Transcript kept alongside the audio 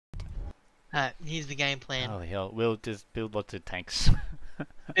Here's the game plan. Oh hell, we'll just build lots of tanks.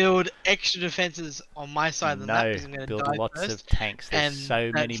 Build extra defenses on my side of the map No, because I'm going to build die lots first. of tanks. There's And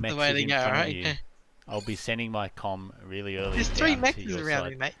so many that's the way mexes to in go, front of alright? you. I'll be sending my comm really early There's 3 down to mexes your around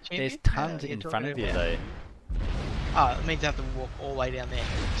side. me, mate. There's Champion. tons You're in front of talking you about. though. Oh, it means I have to walk all the way down there.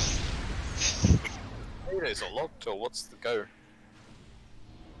 Is it locked or what's the go?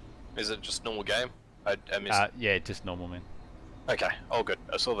 Is it just normal game? I missed. Yeah, just normal, man. Okay, all good.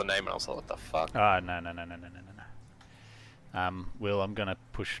 I saw the name and I was like, what the fuck? Oh, no. Will, I'm gonna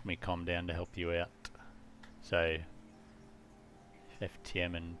push me comm down to help you out. So,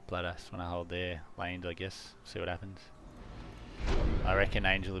 FTM and Bloodass wanna hold their lanes, I guess. See what happens. I reckon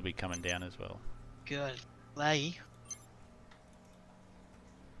Angel will be coming down as well. Good. Lay.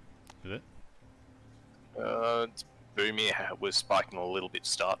 Is it? It's Boomy was spiking a little bit to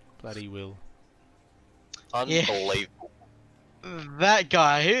start. Bloody Will. Unbelievable. That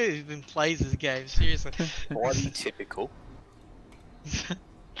guy, who even plays this game? Seriously. Bloody typical.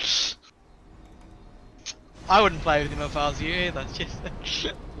 I wouldn't play with him if I was you either.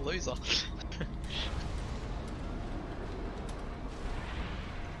 Just loser.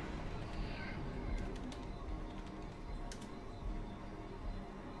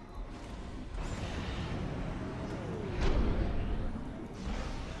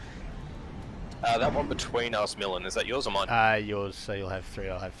 That one between us, Millen, is that yours or mine? Yours, so you'll have 3,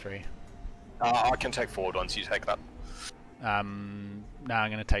 I'll have 3. I can take forward once you take that. No, I'm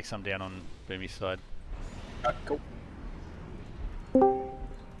gonna take some down on Boomy's side. Cool.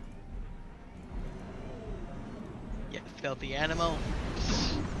 Yeah, filthy animal.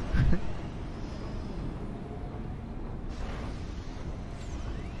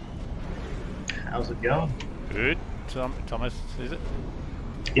 How's it going? Good. Thomas, is it?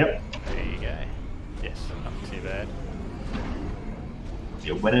 Yep. There you go. Yes, not too bad.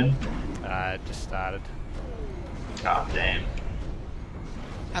 You're winning? Just started. Oh, damn.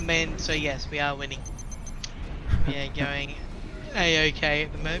 I mean, so yes, we are winning. Yeah, going A-okay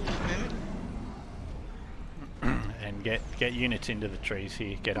at the moment. And get units into the trees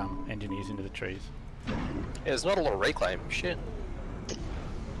here. Get engineers into the trees. Yeah, there's not a lot of reclaim. Shit.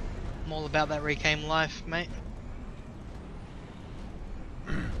 I'm all about that reclaim life, mate.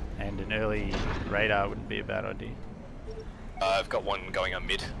 And an early radar wouldn't be a bad idea. I've got one going on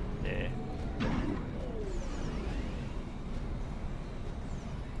mid. Yeah.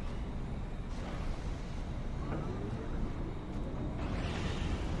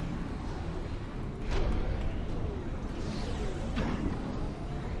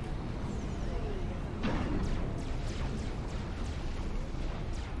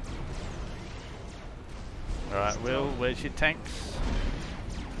 Alright, Will, where's your tanks?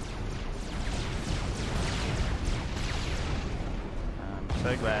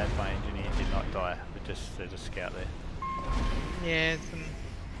 I'm so glad my engineer did not die, but just there's a scout there. Yeah, some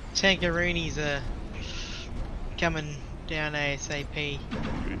tankaroonies are coming down ASAP.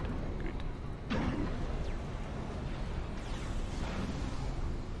 Good, good.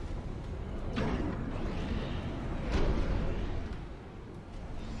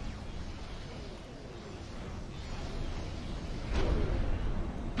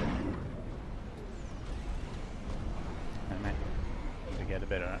 And mate, to get a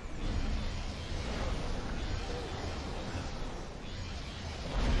better at.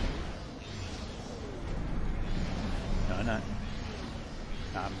 No.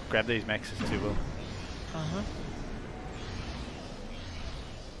 Grab these maxes too, Will. Uh-huh.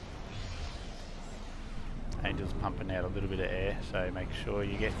 Angel's pumping out a little bit of air, so make sure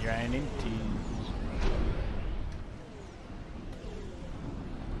you get your own empties.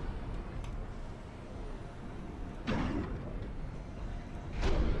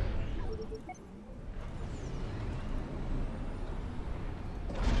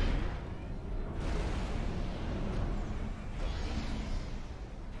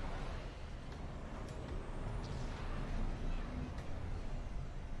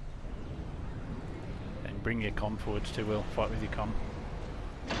 Bring your comm forwards too, Will. Fight with your comm.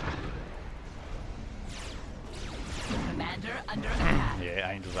 Commander under attack. Yeah,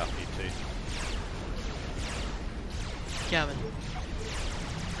 Angel's up here too. Coming.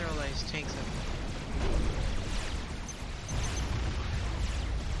 Where are all those tanks at?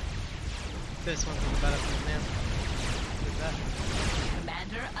 First one's on the battlefield now. Who's that?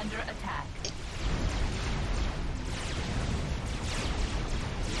 Commander under attack.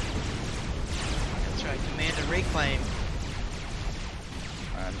 That's right, Commander Reclaim.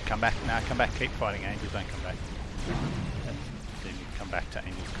 Come back, come back, keep fighting Angels, don't come back. Then you come back to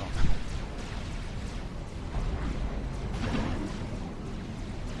Angel's comm.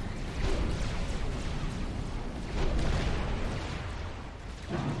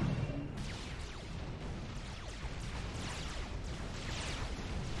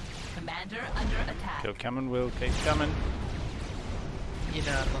 Commander under attack. Keep coming, Will. Keep coming. You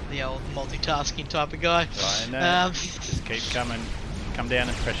know, I'm not the old multitasking type of guy. Right, no. Just keep coming. Come down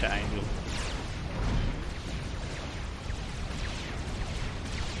and pressure Angel.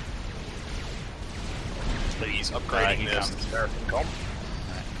 Please Right, upgrading he this comes. American comp.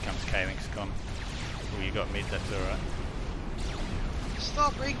 Right, comes Kaling's con. Oh, you got mid, that's alright.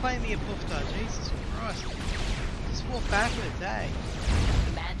 Stop reclaiming your buff though, Jesus Christ. Just walk backwards, eh?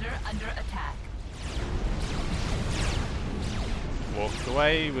 Commander under attack. Walked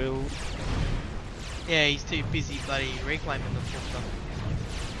away, Will. Yeah, he's too busy bloody reclaiming the buff stuff.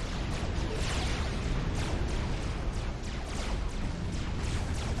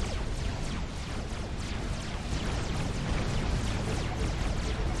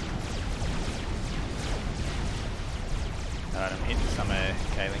 Alright, I'm hitting some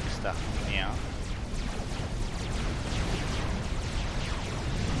of Kaling's stuff now.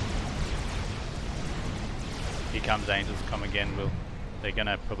 Here comes Angel's come again, Will. They're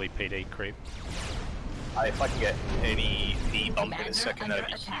gonna probably PD creep. If I can get any knee bump in Commander a second, that'd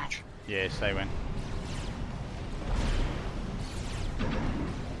be under attack. huge. Yes, they win.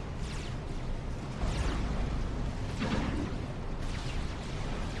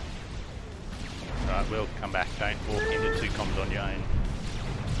 Right, Will, come back. Don't walk into two comms on your own.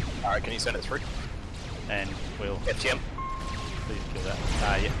 Alright, can you send it through? And Will, FTM. please kill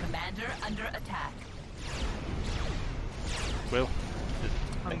that. Yeah. Commander under attack. Will.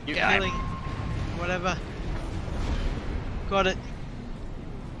 I'm Thank you. killing. Whatever. Got it.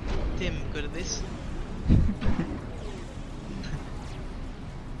 Damn, I'm good at this.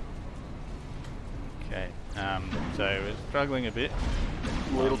 Okay. So we're struggling a bit.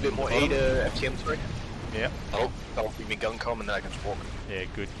 A little bit more E to FTM through. Yep. Oh, I'll give me gun com and then I can just walk. Yeah,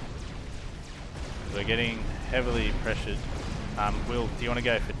 good. We're getting heavily pressured. Will, do you want to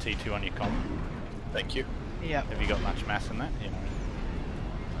go for T2 on your comp? Thank you. Yep. Have you got much mass in that? You know.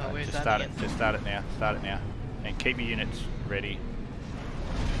 Oh, where's Just that start again? it. Just start it now. Start it now, and keep your units ready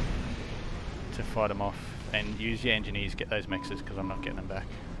to fight them off. And use your engineers. Get those mexes because I'm not getting them back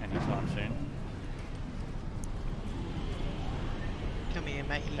anytime soon. Come here,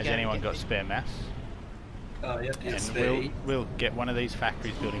 mate. You Has go anyone get got me. spare mass? Oh, yep, it's And we'll get one of these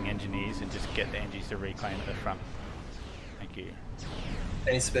factories building engineers and just get the engineers to reclaim at the front. Thank you.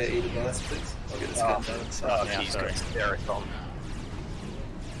 Any spare E device, please? I'll get this gun done. Oh, Yeah, he's sorry. got Derek on.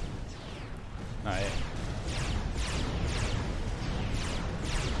 Oh yeah.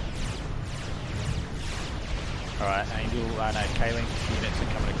 Alright, Angel, no, Kaling, units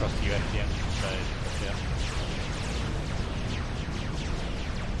are coming across to you, FTM, so, yeah.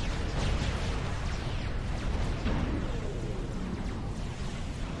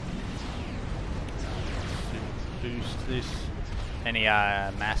 Boost this. Any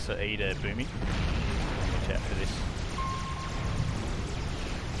mass or E to booming? Watch out for this.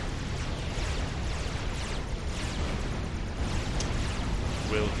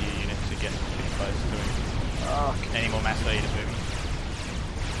 Will your units to get too close to him. Any more mass or E to booming?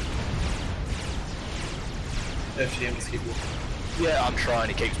 FGM, just keep walking. Yeah, I'm trying.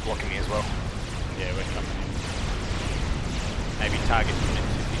 He keeps blocking me as well. Yeah, we're coming in. Maybe target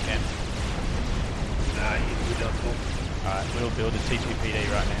units if you can. Nah, you don't talk. Alright, we'll build a T2PD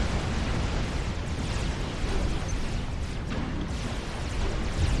right now.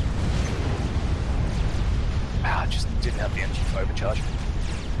 Ah, just didn't have the energy for overcharge.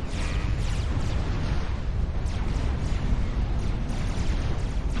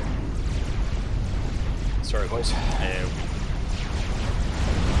 Sorry, boys. Yeah,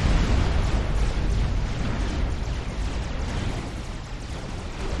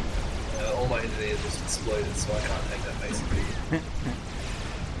 All my engineers just exploded, so I can't take that basically.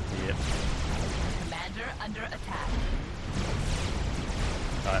 yep. Commander under attack.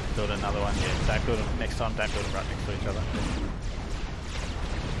 Alright, build another one. Yeah, don't build them next time. Don't build them right next to each other.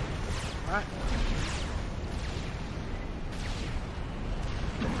 Alright.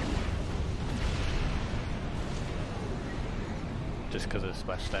 Just because of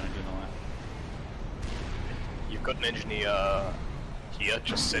splash damage and all that. You've got an engineer here.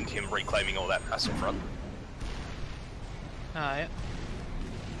 Just send him reclaiming all that mass in front. Oh, yeah.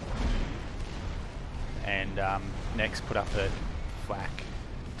 And next, put up a flak,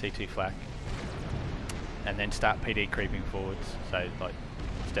 T2 flak, and then start PD creeping forwards. So like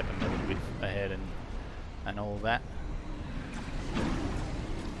stepping a little bit ahead and all that.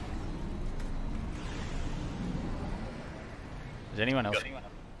 Is anyone else?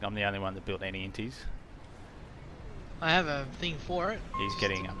 I'm the only one that built any inties. I have a thing for it. He's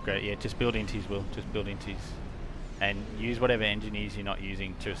getting upgraded. Yeah, just build inties, Will. Just build inties. And use whatever engineers you're not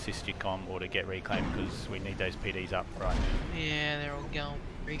using to assist your comm or to get reclaim, because we need those PDs up right now. Yeah, they're all going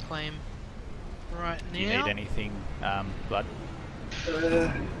reclaim right now. Do you need anything, Blood? A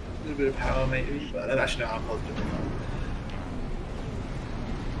little bit of power maybe, but actually no, I'm positive.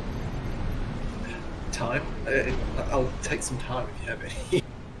 Time? I'll take some time if you have any.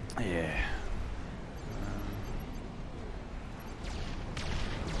 Yeah.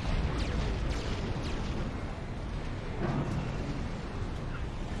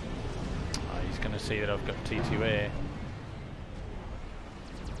 He's going to see that I've got T2 air.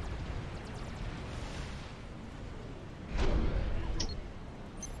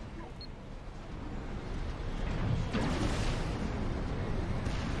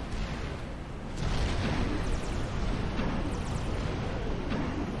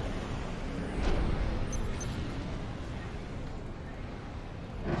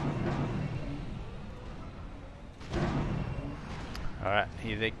 Alright,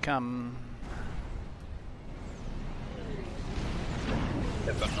 here they come.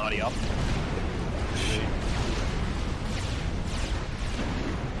 They've got 90 up.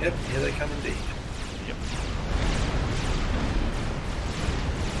 Yep, here they come indeed. Yep.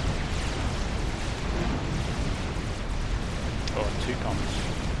 Oh, 2 comms.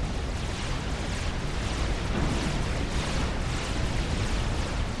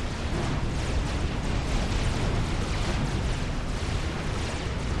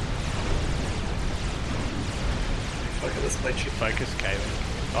 Look at this play chip. Focus Kaylin.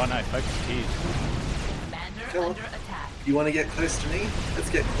 Oh no, focus Tears. Commander Go on. under attack. You want to get close to me?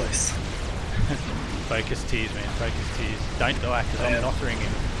 Let's get close. Focus Tears, man. Focus Tears. Don't die, because I'm nothering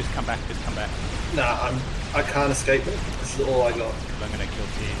him. Just come back, just come back. Nah, I can't escape it. This is all I got. 'Cause I'm gonna kill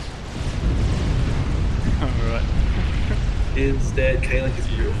Tears. Alright. Is dead. Kaelin is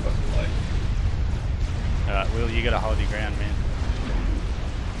real fucking low. Alright, Will, you gotta hold your ground, man.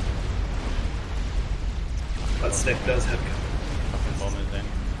 That step does have Fucking bombers then.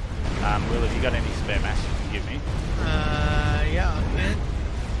 Will, have you got any spare mass you can give me? Yeah, I'm good.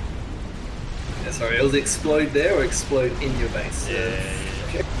 Yeah, sorry, it was explode there or explode in your base?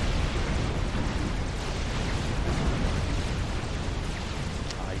 Okay.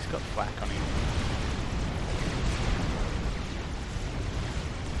 Oh, he's got flak on him.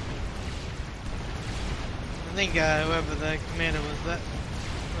 I think whoever the commander was, that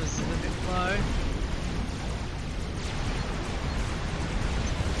was a bit low.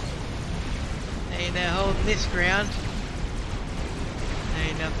 Hey, they're holding this ground.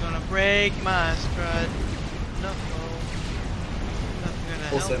 Ain't nothing gonna break my stride. Nothing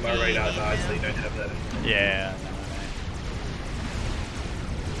gonna Also, help my me radar died, so now. you don't have that. Yeah, no.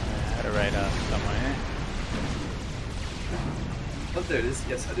 I had a radar somewhere. Oh, there it is.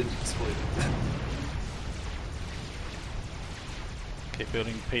 Yes, I didn't explode it. Keep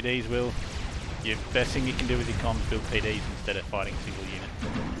building PDs, Will. Your best thing you can do with your comms, build PDs instead of fighting single unit.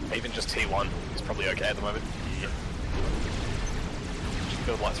 Even just T1 is probably okay at the moment. Yeah. Just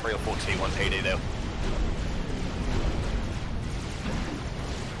build like 3 or 4 T1 PD there.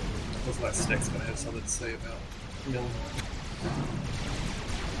 Looks like Snake's gonna have something to say about Millenwise.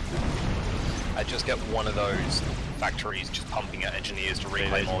 I just get one of those factories just pumping out engineers to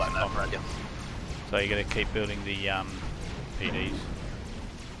reclaim all that map around you. So you gotta keep building the PDs.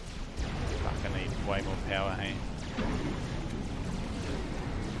 Fuck, I need way more power, hey?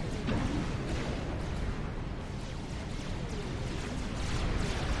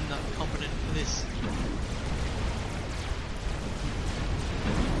 I'm not competent for this.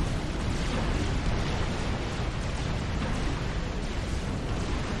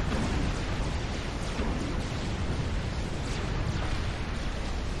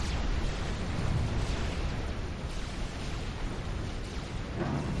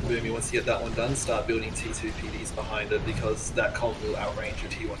 Boomy, once you get that one done, start building T2 PDs behind it because that column will outrange your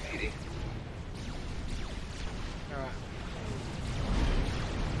T1 PD. Alright.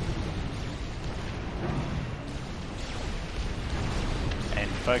 And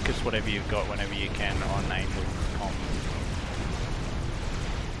focus whatever you've got whenever you can on Angel comms.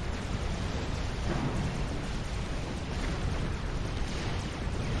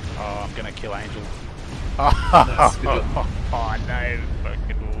 Oh, I'm gonna kill Angel. Nice, good job. Oh no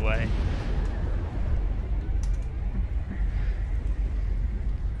fucking way.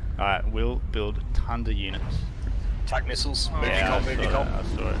 Alright, we'll build tons of units. Attack missiles, move your Yeah, com, move your com. I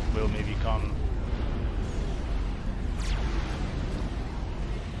saw it. We'll move your com.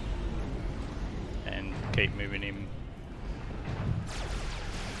 And keep moving him.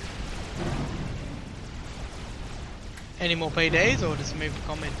 Any more PDs or just move the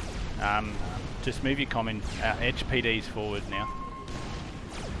comment? Just move your common edge PDs forward now.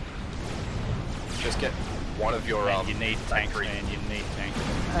 Just get one of your Man, you need tanks, factory. man. You need tanks.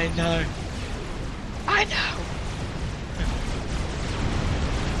 I know. I know.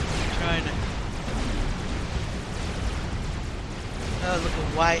 Trying to. Oh, look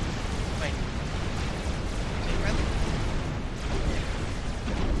at white. Wait. Is it really?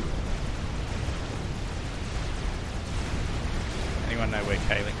 Anyone know where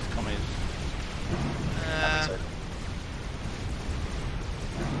K-Link's common is?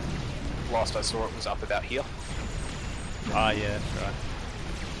 Last I saw it was up about here. Ah, yeah, that's right.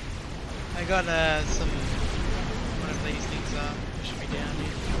 I got some. Whatever these things are. They should be down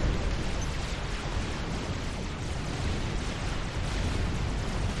here.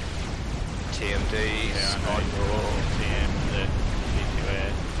 TMD, Yeah, I know. Skydraw. TM, the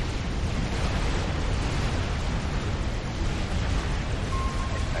G2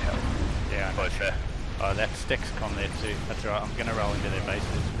 Yeah, I know. Both there. Oh, that's Dexcom there too. That's right. I'm going to roll into their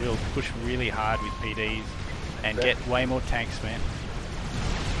bases. We'll push really hard with PDs and Okay. get way more tanks, man.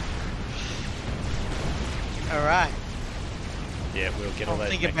 Alright. Yeah, we'll get all I'll those.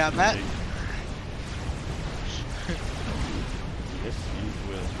 think mechs about in that. too. Yes,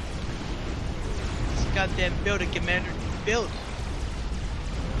 you will. This goddamn builder, Commander. Build.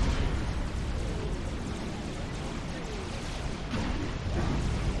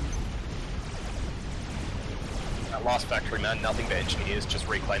 That last factory, man, nothing but engineers, just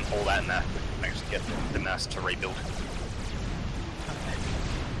reclaim all that and that. Actually get the mass to rebuild.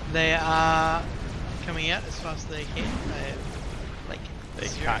 They are coming out as fast as they can. They're like They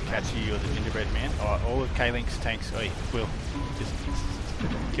zero can't mass. catch you, you're the gingerbread man. Oh, all of K-Link's tanks. Oi, Will, just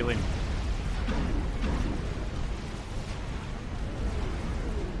kill him.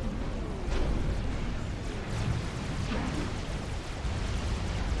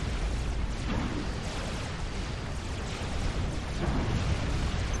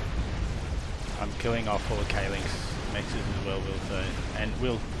 I'm killing off all the K-Link's mexes as well, Will, so, and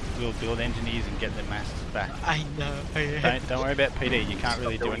we'll build engineers and get the mass back. I know. Don't worry about PD, you can't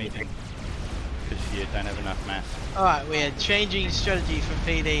really do anything because you don't have enough mass. Alright, we are changing strategy from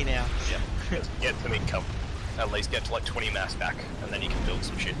PD now. Yeah. Just get them income. At least get to like 20 mass back, and then you can build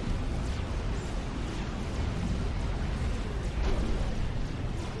some shit.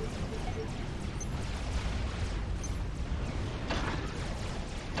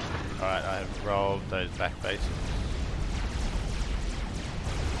 Alright, I have rolled those back bases.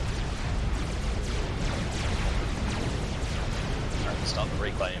 Alright, start the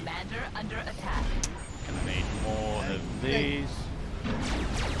reclaim. Commander under attack. Gonna need more of these.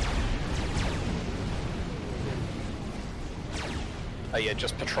 Oh yeah,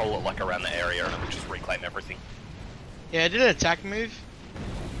 just patrol it like around the area and it'll just reclaim everything. Yeah, I did an attack move.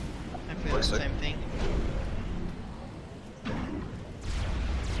 Hopefully that's the Looks same thing.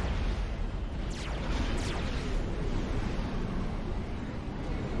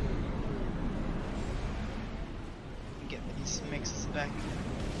 Get these mixes back.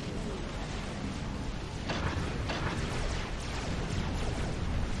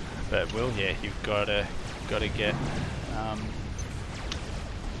 But Will, yeah, you've gotta get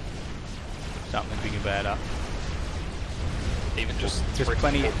something big and bad up. Even just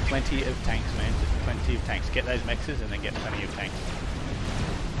plenty of tanks, man. Just plenty of tanks. Get those mexes and then get plenty of tanks.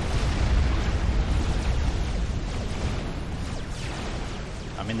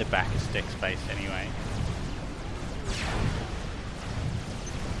 I'm in the back of stack space anyway.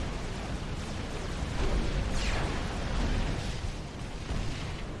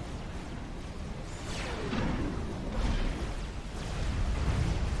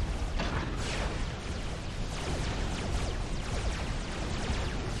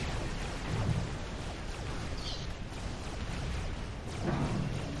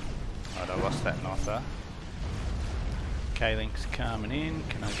 Right, I lost that Notha. K-Link's coming in.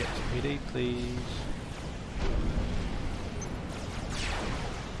 Can I get to PD, please?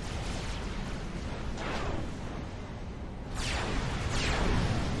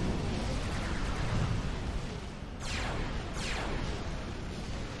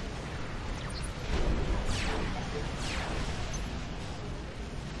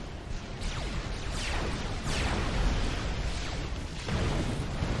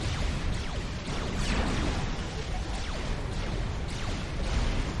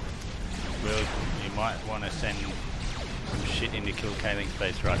 Will, you might want to send some shit in to kill K-Link's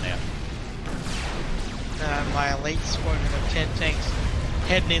base right now. My elite squadron of 10 tanks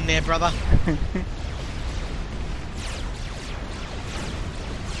heading in there, brother.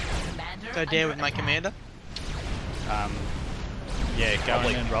 Commander Go down under with my attack. commander. Yeah, go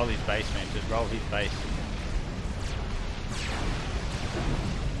Probably. in and roll his base, man. Just roll his base.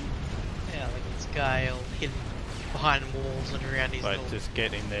 Yeah, like this guy all hidden behind walls and around his Like, little... just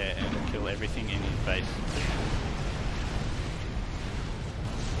get in there and kill everything in his base.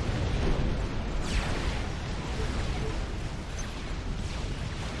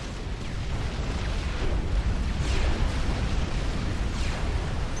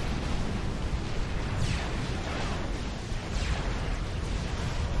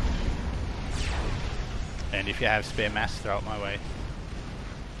 And if you have spare mass, throw it my way.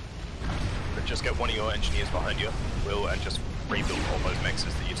 But just get one of your engineers behind you, Will, and just rebuild all those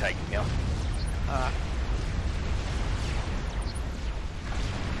mexes that you're taking now. Alright.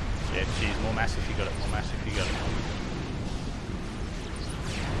 Yeah, geez, more mass if you got it, more mass if you got it.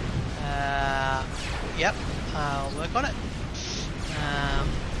 Yep, I'll work on it.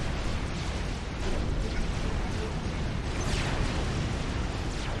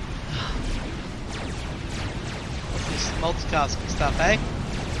 What's this multitasking stuff, eh?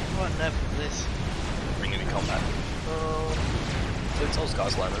 What on earth is this? Bring any combat. It's all Sky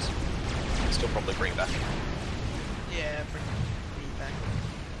Slammers. Still probably bring back. Yeah, bring me back.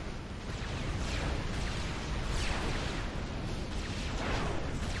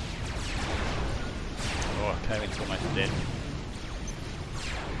 Oh, Kavin's almost dead.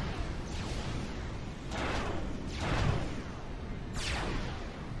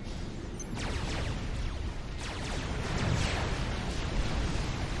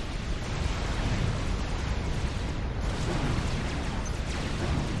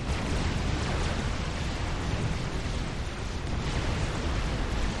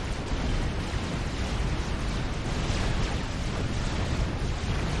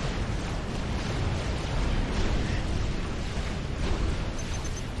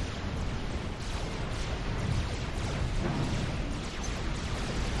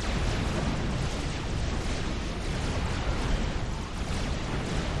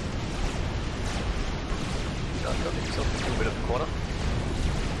 Got yourself a little bit of a corner.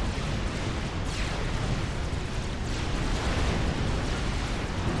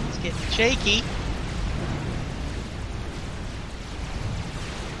 It's getting shaky.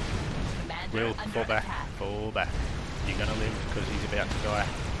 Commander Will, under fall back, attack. fall back. You're gonna live because he's about to die.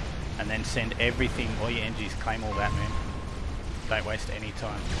 And then send everything, all your energies, claim all that, man. Don't waste any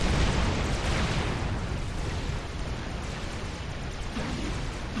time.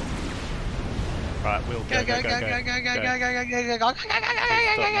 Right, Will, go, go, go, go, go.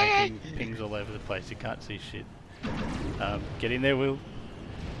 Stop making pings all over the place, you can't see shit. Get in there, Will.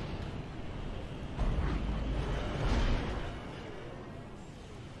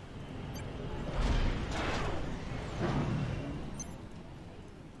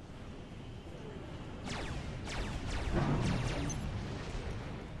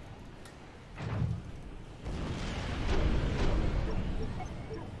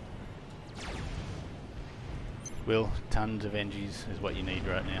 Will, tons of energies is what you need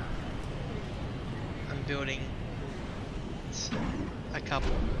right now. I'm building a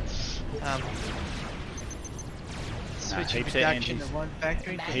couple. Switching heaps of production engines. to one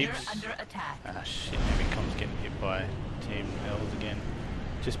factory. Commander Heaps. under attack. Ah shit, Evercom's getting hit by Team L's again.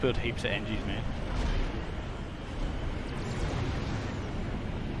 Just build heaps of energies, man.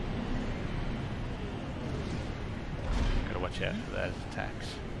 Gotta watch out for those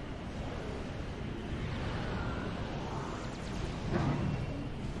attacks.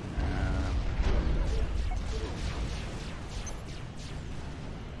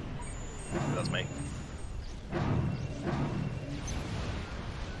 That's me.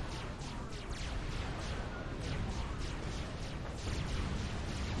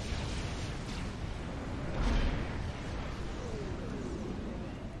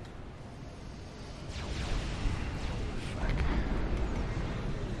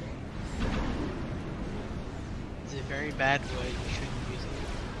 It's a very bad word, you shouldn't use it.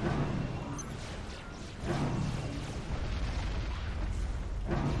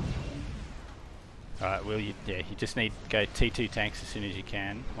 Alright, Will, you just need to go T2 tanks as soon as you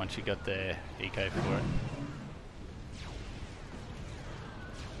can, once you got the eco for it.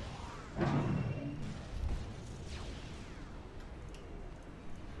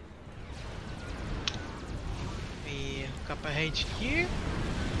 We hook up a HQ.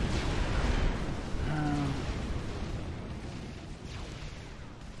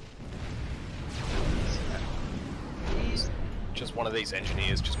 Just one of these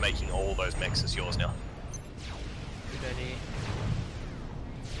engineers just making all those mexes yours now. Good idea.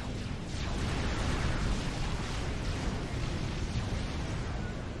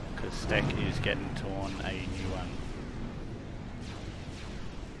 Because Stack is getting torn a new one.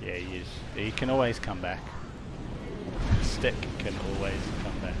 Yeah, he is. He can always come back. Steck can always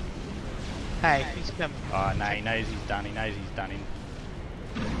come back. Hey, he's coming. Oh no, he knows he's done. He knows he's done him.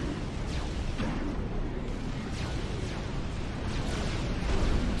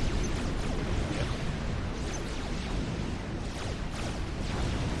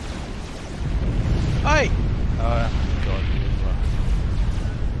 Oi! Oh god, you what?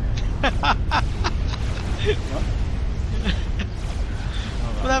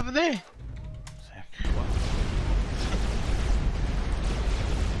 What happened there? What?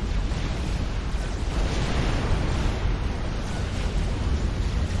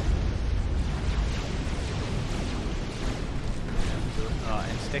 Oh,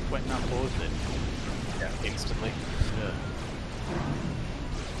 and Steck went and unpaused it. Yeah, instantly. Yeah.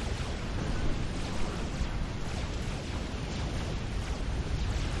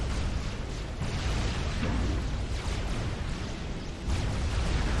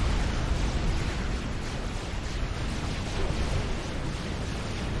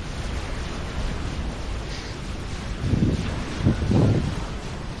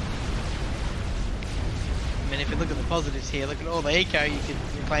 I mean, if you look at the positives here, look at all the eco you can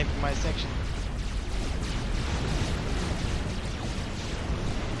reclaim from my section.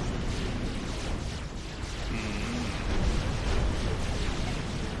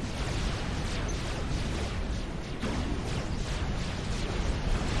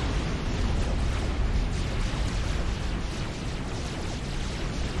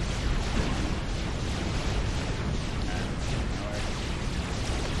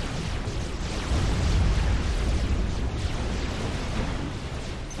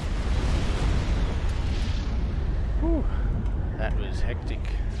 Whew, that was hectic.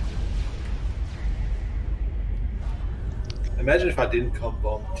 Imagine if I didn't comp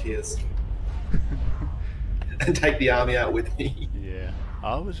bomb Tears and take the army out with me. Yeah,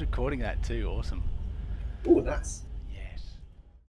 I was recording that too. Awesome. Ooh, nice.